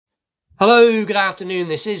Hello, good afternoon.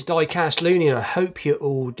 This is Diecast Looney, and I hope you're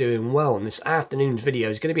all doing well. And this afternoon's video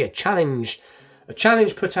is going to be a challenge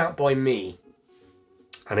put out by me,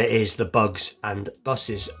 and it is the Bugs and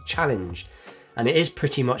Buses challenge. And it is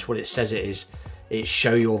pretty much what it says it is. It's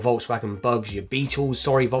show your Volkswagen Bugs, your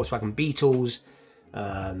Volkswagen Beatles,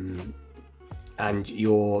 and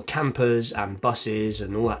your campers and buses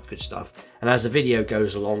and all that good stuff. And as the video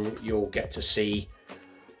goes along, you'll get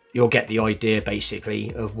the idea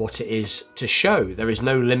basically of what it is to show. There is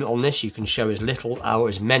no limit on this. You can show as little or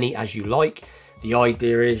as many as you like. The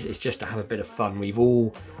idea is just to have a bit of fun.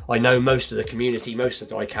 I know most of the community, most of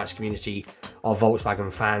the diecast community are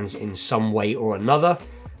Volkswagen fans in some way or another.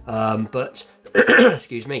 But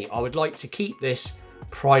excuse me, I would like to keep this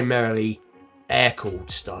primarily air-cooled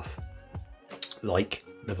stuff, like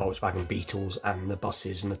the Volkswagen Beatles and the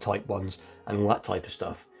buses and the Type 1s and all that type of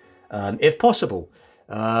stuff, if possible.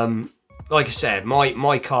 Like I said,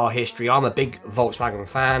 my car history, I'm a big Volkswagen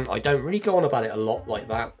fan. I don't really go on about it a lot like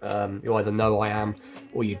that. You either know I am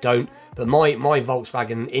or you don't. But my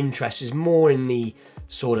Volkswagen interest is more in the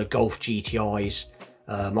sort of Golf GTIs.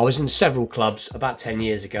 I was in several clubs about 10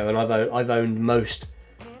 years ago, and I've owned most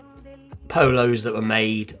Polos that were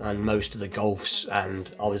made and most of the Golfs, and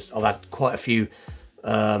I've had quite a few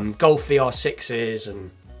Golf VR6s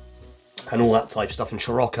and all that type of stuff, and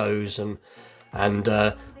Scirocco's and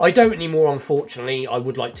I don't anymore, unfortunately. I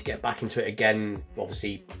would like to get back into it again.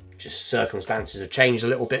 Obviously, just circumstances have changed a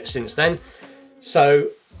little bit since then. So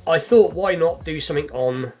I thought, why not do something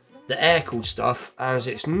on the air-cooled stuff, as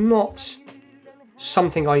it's not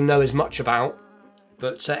something I know as much about.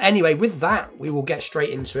 But anyway, with that, we will get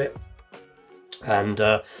straight into it. And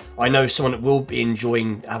I know someone that will be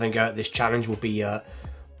enjoying having a go at this challenge will be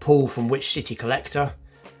Paul from Which City Collector,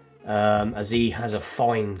 as he has a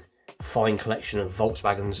fine collection of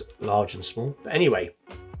Volkswagens, large and small. But anyway,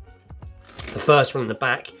 the first one in the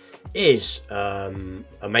back is a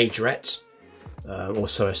Majorette, or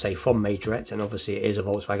so I say, from Majorette, and obviously it is a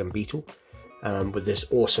Volkswagen Beetle, with this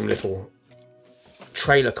awesome little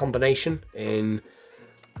trailer combination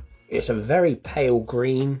it's a very pale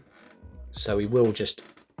green, so we will just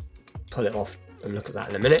pull it off and look at that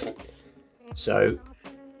in a minute. So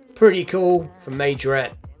pretty cool from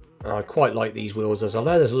Majorette. I quite like these wheels, as I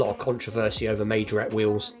know there's a lot of controversy over Majorette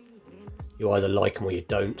wheels. You either like them or you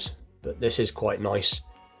don't, but this is quite nice,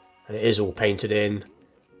 and it is all painted in,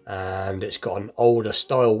 and it's got an older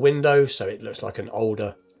style window, so it looks like an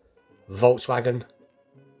older Volkswagen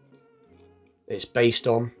it's based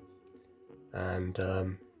on. And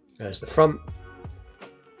there's the front.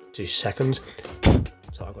 2 seconds.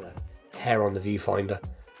 So I've got a hair on the viewfinder.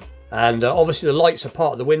 And obviously the lights are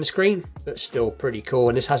part of the windscreen, but still pretty cool.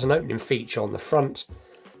 And this has an opening feature on the front.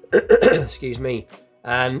 Excuse me.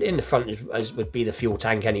 And in the front as would be the fuel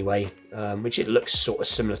tank anyway, which it looks sort of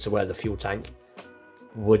similar to where the fuel tank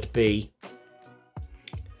would be.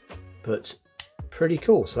 But pretty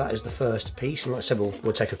cool. So that is the first piece. And like I said,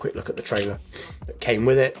 we'll take a quick look at the trailer that came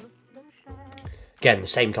with it. Again, the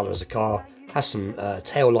same colour as the car. Has some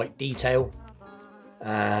tail light detail.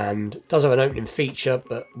 And does have an opening feature,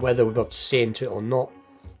 but whether we're able to see into it or not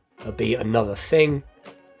will be another thing.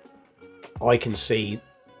 I can see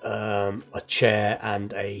a chair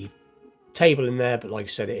and a table in there, but like I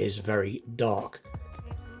said, it is very dark.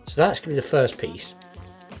 So that's going to be the first piece,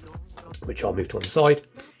 which I'll move to one side.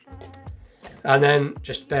 And then,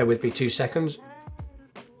 just bear with me 2 seconds.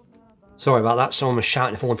 Sorry about that, someone was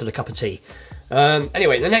shouting if I wanted a cup of tea.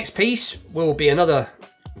 Anyway, the next piece will be another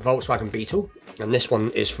Volkswagen Beetle. And this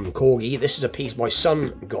one is from Corgi. This is a piece my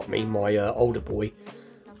son got me, my older boy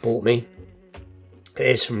bought me. It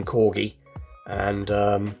is from Corgi,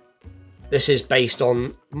 and this is based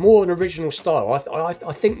on more an original style.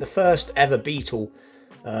 I think the first ever Beetle,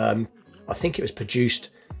 I think it was produced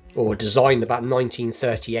or designed about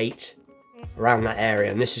 1938, around that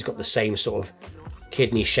area. And this has got the same sort of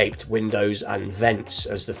kidney-shaped windows and vents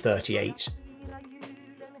as the 38.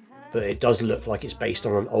 But it does look like it's based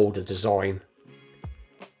on an older design.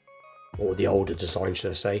 Or the older design,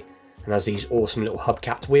 should I say. And has these awesome little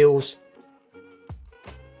hubcapped wheels.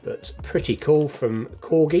 But pretty cool from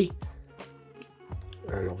Corgi.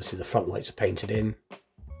 And obviously the front lights are painted in.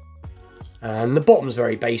 And the bottom's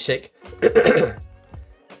very basic.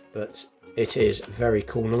 But it is very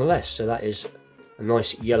cool nonetheless. So that is a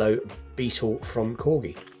nice yellow Beetle from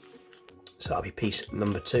Corgi. So that'll be piece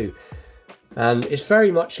number 2. And it's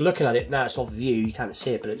very much, looking at it now, it's off view, you can't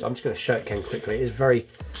see it, but I'm just going to show it again quickly. It is very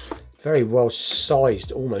well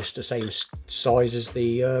sized, almost the same size as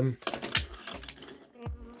the,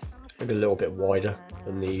 maybe a little bit wider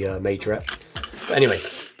than the Majorette. But anyway,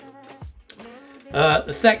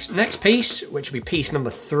 The next piece, which will be piece number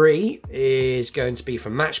 3, is going to be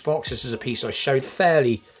from Matchbox. This is a piece I showed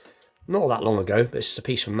not that long ago, but this is a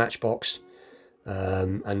piece from Matchbox.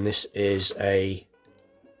 And this is a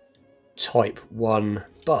Type 1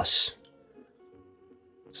 bus.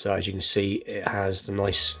 So as you can see, it has the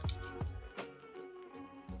nice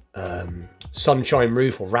sunshine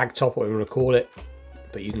roof, or ragtop, whatever you want to call it.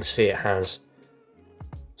 But you can see it has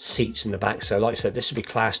seats in the back. So like I said, this would be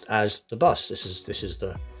classed as the bus. This is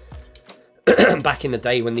the back in the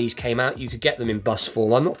day when these came out, you could get them in bus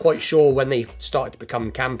form. I'm not quite sure when they started to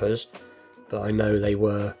become campers, but I know they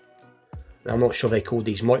were. I'm not sure they called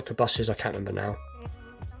these microbuses, I can't remember now.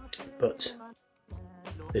 But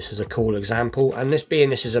this is a cool example, and this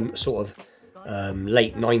is a sort of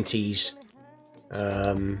late 90s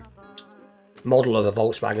model of a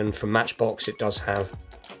Volkswagen from Matchbox. It does have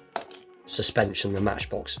suspension, the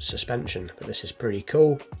Matchbox suspension, but this is pretty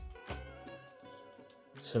cool.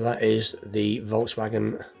 So that is the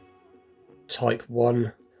Volkswagen Type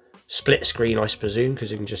 1 split screen, I presume,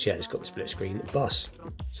 because you can just, yeah, it's got the split screen bus.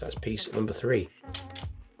 So that's piece number 3.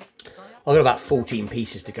 I've got about 14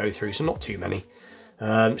 pieces to go through, so not too many.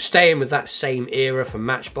 Staying with that same era from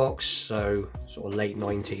Matchbox, so sort of late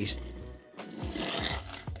 90s,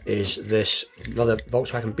 is this another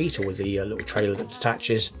Volkswagen Beetle with the little trailer that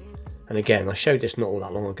detaches. And again, I showed this not all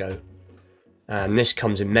that long ago. And this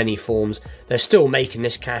comes in many forms. They're still making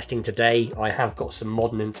this casting today. I have got some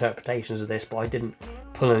modern interpretations of this, but I didn't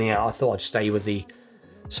pull any out. I thought I'd stay with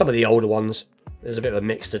some of the older ones. There's a bit of a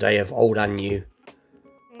mix today of old and new.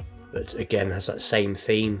 But again, has that same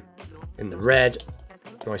theme in the red.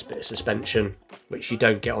 Nice bit of suspension, which you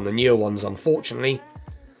don't get on the newer ones, unfortunately.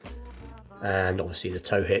 And obviously the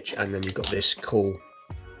tow hitch. And then you've got this cool,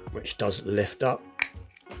 which does lift up.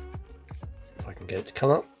 If I can get it to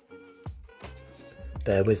come up.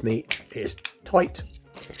 Bear with me, it's tight.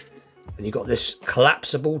 And you've got this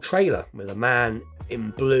collapsible trailer with a man in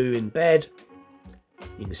blue in bed.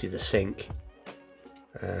 You can see the sink.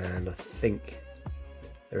 And I think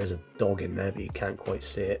there is a dog in there, but you can't quite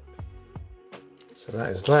see it. So that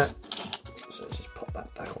is that. So let's just pop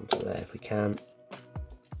that back onto there if we can.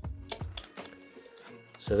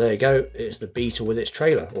 So there you go, it's the Beetle with its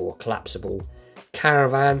trailer, or collapsible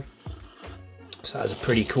caravan. So that's a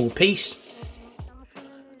pretty cool piece.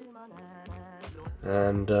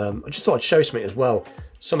 And I just thought I'd show something as well.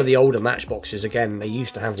 Some of the older Matchboxes, again, they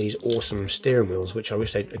used to have these awesome steering wheels, which I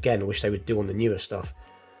wish they would do on the newer stuff.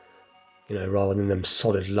 You know, rather than them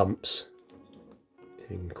solid lumps.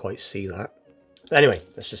 You can quite see that. But anyway,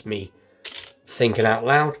 that's just me thinking out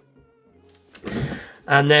loud.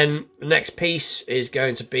 And then the next piece is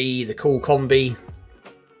going to be the cool combi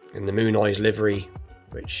in the Moon Eyes livery,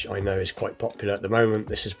 which I know is quite popular at the moment.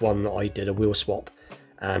 This is one that I did a wheel swap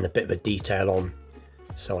and a bit of a detail on.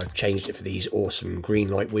 So I've changed it for these awesome green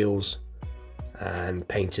light wheels and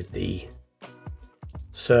painted the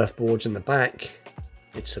surfboards in the back.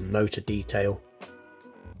 Did some motor detail,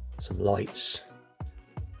 some lights,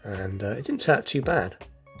 and it didn't turn out too bad.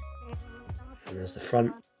 And there's the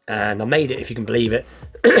front. And I made it, if you can believe it,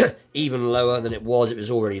 even lower than it was. It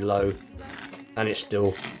was already low, and it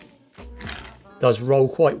still does roll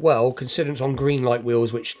quite well, considering it's on green light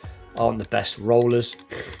wheels, which aren't the best rollers,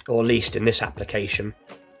 or at least in this application.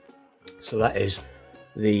 So that is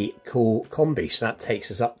the cool combi. So that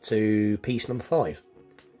takes us up to piece number 5.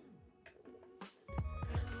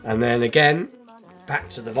 And then again, back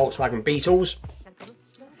to the Volkswagen Beatles.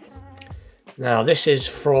 Now this is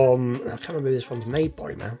from, I can't remember who this one's made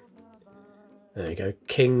by now. There you go,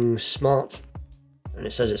 King Smart. And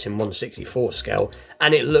it says it's in 1/64 scale,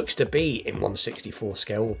 and it looks to be in 1/64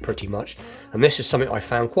 scale, pretty much. And this is something I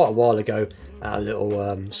found quite a while ago at a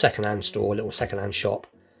little second-hand store, a little second-hand shop,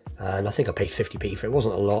 and I think I paid 50p for it. It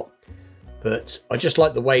wasn't a lot, but I just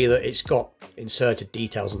like the way that it's got inserted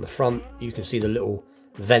details on the front. You can see the little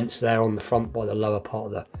vents there on the front by the lower part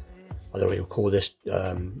of the, I don't know what you call this,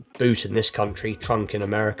 boot in this country, trunk in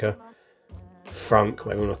America, frunk,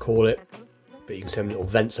 whatever you want to call it. But you can see them little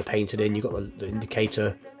vents are painted in. You've got the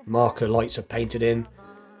indicator marker lights are painted in,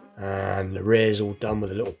 and the rear's all done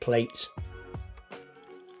with a little plate,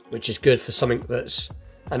 which is good for something that's,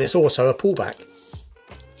 and it's also a pullback.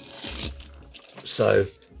 So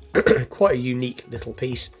quite a unique little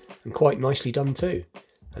piece, and quite nicely done too.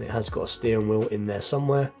 And it has got a steering wheel in there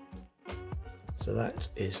somewhere. So that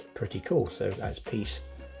is pretty cool. So that's piece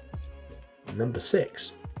number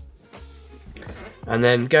 6. And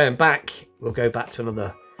then going back, we'll go back to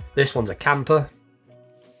another, this one's a camper.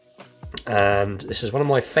 And this is one of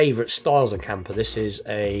my favourite styles of camper. This is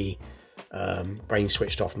a, brain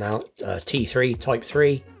switched off now, T3, Type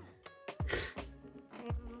 3.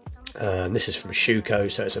 This is from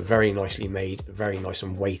Schuko, so it's a very nicely made, very nice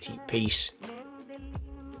and weighty piece,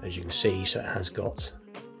 as you can see. So it has got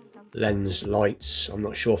lens lights. I'm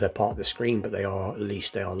not sure if they're part of the screen, but they are, at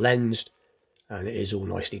least they are lensed, and it is all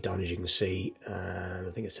nicely done, as you can see. I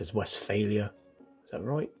think it says Westphalia, is that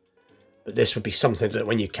right? But this would be something that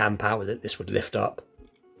when you camp out with it, this would lift up.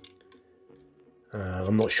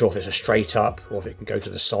 I'm not sure if it's a straight up or if it can go to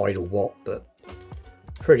the side or what, but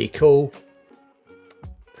pretty cool.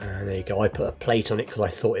 And there you go. I put a plate on it because I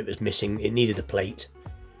thought it was missing. It needed a plate.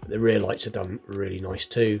 But the rear lights are done really nice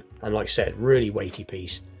too. And like I said, really weighty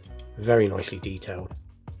piece. Very nicely detailed.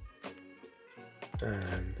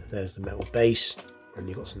 And there's the metal base. And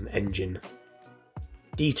you've got some engine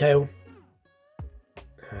detail.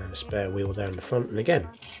 And a spare wheel there in the front. And again,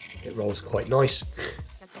 it rolls quite nice.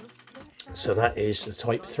 So that is the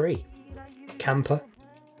Type 3 camper.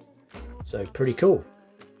 So pretty cool.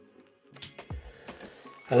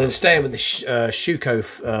 And then staying with the Schuko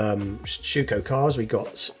cars, we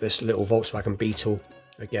got this little Volkswagen Beetle,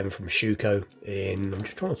 again from Schuko. I'm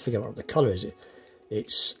just trying to figure out what the colour is.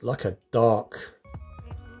 It's like a dark,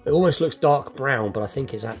 it almost looks dark brown, but I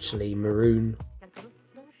think it's actually maroon.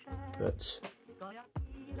 But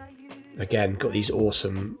again, got these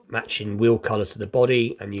awesome matching wheel colours to the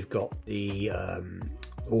body, and you've got the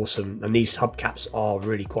awesome, and these hubcaps are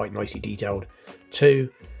really quite nicely detailed too.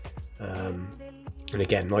 And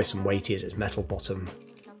again, nice and weighty as it's metal bottom,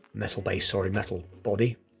 metal base, sorry, metal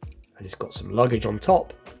body. And it's got some luggage on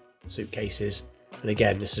top, suitcases. And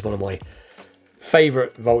again, this is one of my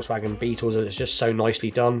favourite Volkswagen Beetles, and it's just so nicely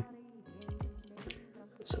done.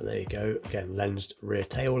 So there you go, again, lensed rear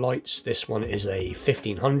tail lights. This one is a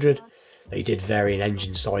 1500. They did vary in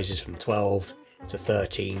engine sizes from 12 to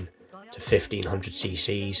 13 to 1500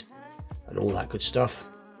 cc's and all that good stuff.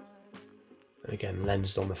 And again,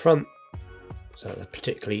 lensed on the front. So a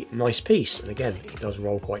particularly nice piece, and again, it does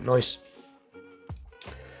roll quite nice.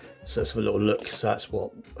 So let's have a little look. So that's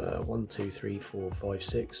what 1, 2, 3, 4, 5,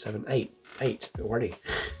 6, 7, 8 already.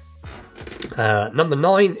 Number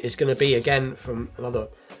 9 is going to be again from another.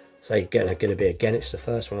 Say again, it's the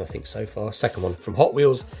first one I think so far. Second one from Hot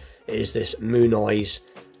Wheels is this Moon Eyes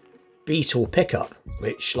Beetle pickup,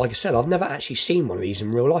 which, like I said, I've never actually seen one of these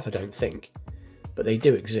in real life, I don't think, but they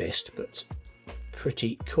do exist. But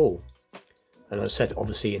pretty cool. And I said,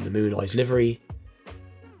 obviously, in the Moon Eyes livery.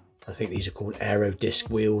 I think these are called aero disc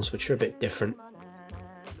wheels, which are a bit different,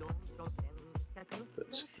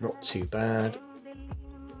 but not too bad.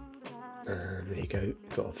 And there you go,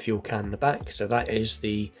 got a fuel can in the back. So that is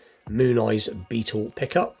the Moon Eyes Beetle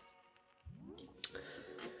pickup.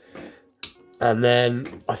 And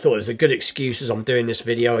then I thought it was a good excuse as I'm doing this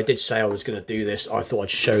video. I did say I was going to do this. I thought I'd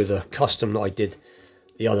show the custom that I did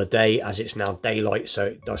the other day, as it's now daylight, so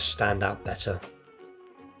it does stand out better.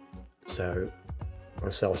 So I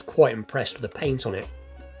was quite impressed with the paint on it,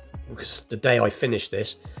 because the day I finished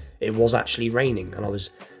this, it was actually raining, and I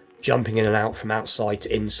was jumping in and out from outside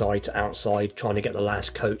to inside to outside, trying to get the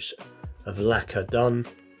last coats of lacquer done,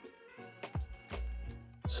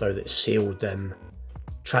 so that it sealed them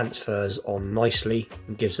transfers on nicely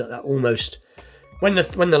and gives that almost, when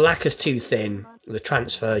the lacquer's too thin, the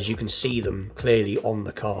transfers, you can see them clearly on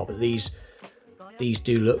the car, but these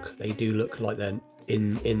do look like they're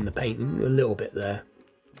in the paint a little bit there,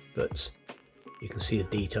 but you can see the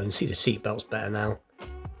detail. You can see the seat belts better now.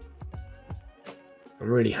 I'm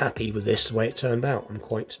really happy with this, the way it turned out. I'm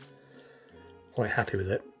quite happy with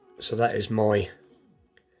it. So that is my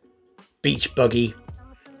beach buggy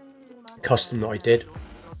custom that I did.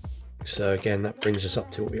 So again, that brings us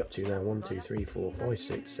up to what we're up to now. 1, 2, 3, 4, 5,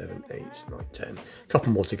 6, 7, 8, 9, 10. A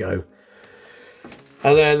couple more to go.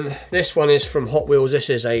 And then this one is from Hot Wheels. This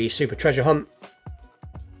is a Super Treasure Hunt.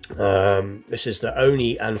 This is the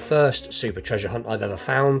only and first Super Treasure Hunt I've ever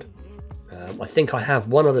found. I think I have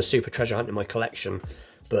one other Super Treasure Hunt in my collection,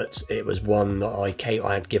 but it was one that Kate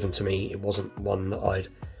had given to me. It wasn't one that I'd.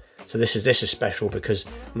 So this is special, because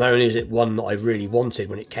not only is it one that I really wanted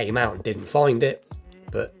when it came out and didn't find it,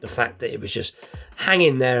 but the fact that it was just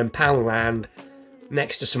hanging there in Poundland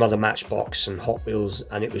next to some other Matchbox and Hot Wheels,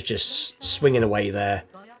 and it was just swinging away there,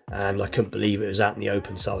 and I couldn't believe it was out in the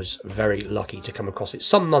open. So I was very lucky to come across it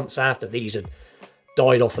some months after these had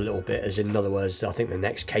died off a little bit, as in other words, I think the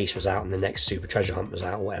next case was out and the next Super Treasure Hunt was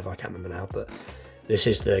out, or whatever, I can't remember now. But this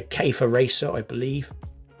is the Käfer Racer, I believe,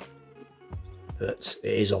 but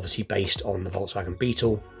it is obviously based on the Volkswagen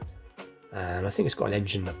Beetle, and I think it's got an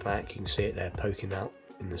engine in the back. You can see it there poking out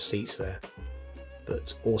in the seats there.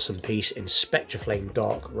 But awesome piece in Spectraflame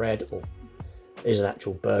dark red, or is an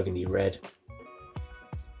actual burgundy red,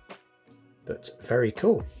 but very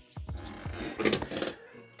cool.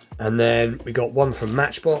 And then we got one from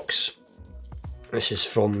Matchbox. This is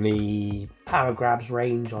from the Power Grabs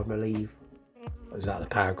range, I believe. Is that the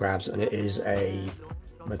Power Grabs? And it is a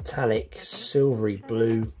metallic silvery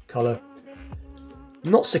blue colour.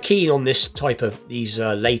 Not so keen on this type of these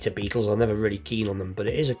later Beatles. I'm never really keen on them, but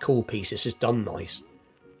it is a cool piece. It's just done nice.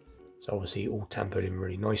 So obviously all tampered in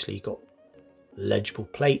really nicely. You've got legible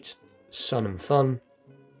plate, Sun and Fun,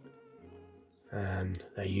 and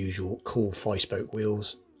their usual cool 5-spoke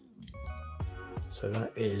wheels. So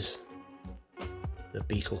that is the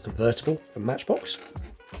Beetle convertible from Matchbox.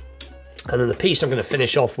 And then the piece I'm going to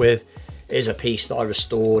finish off with is a piece that I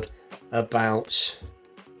restored about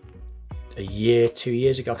a year, 2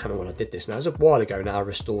 years ago. I can't remember when I did this now. It was a while ago now I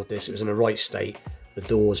restored this. It was in the right state. The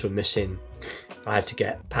doors were missing. I had to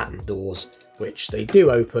get pattern doors, which they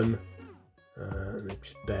do open.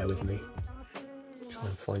 Just bear with me. Try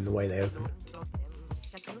and find the way they open.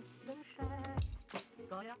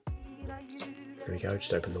 There we go,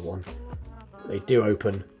 just open the one. They do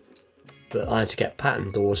open, but I had to get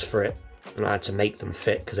pattern doors for it, and I had to make them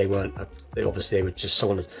fit because they weren't. They were just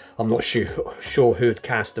someone. I'm not sure who had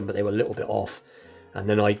cast them, but they were a little bit off. And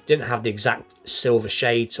then I didn't have the exact silver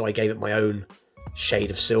shade, so I gave it my own shade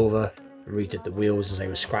of silver and redid the wheels as they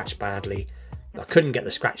were scratched badly. I couldn't get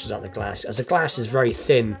the scratches out of the glass, as the glass is very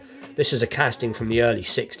thin. This is a casting from the early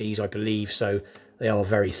 60s, I believe, so they are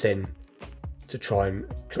very thin to try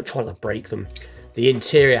to break them. The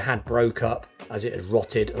interior had broke up as it had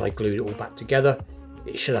rotted, and I glued it all back together.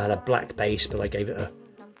 It should have had a black base, but I gave it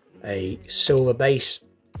a silver base,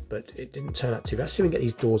 but it didn't turn out too bad. Let's see if we can get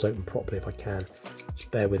these doors open properly if I can.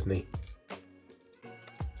 Just bear with me.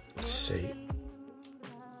 Let's see.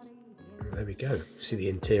 There we go. See the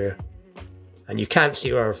interior. And you can't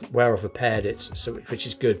see where I've repaired it, so which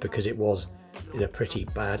is good because it was in a pretty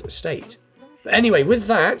bad state. But anyway, with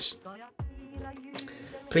that,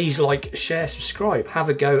 please like, share, subscribe. Have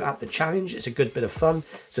a go at the challenge. It's a good bit of fun.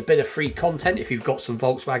 It's a bit of free content if you've got some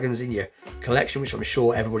Volkswagens in your collection, which I'm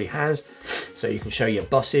sure everybody has. So you can show your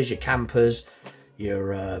buses, your campers,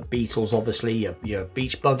 your Beatles, obviously, your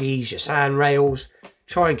beach buggies, your sand rails.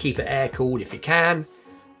 Try and keep it air-cooled if you can.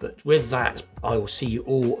 But with that, I will see you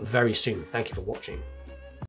all very soon. Thank you for watching.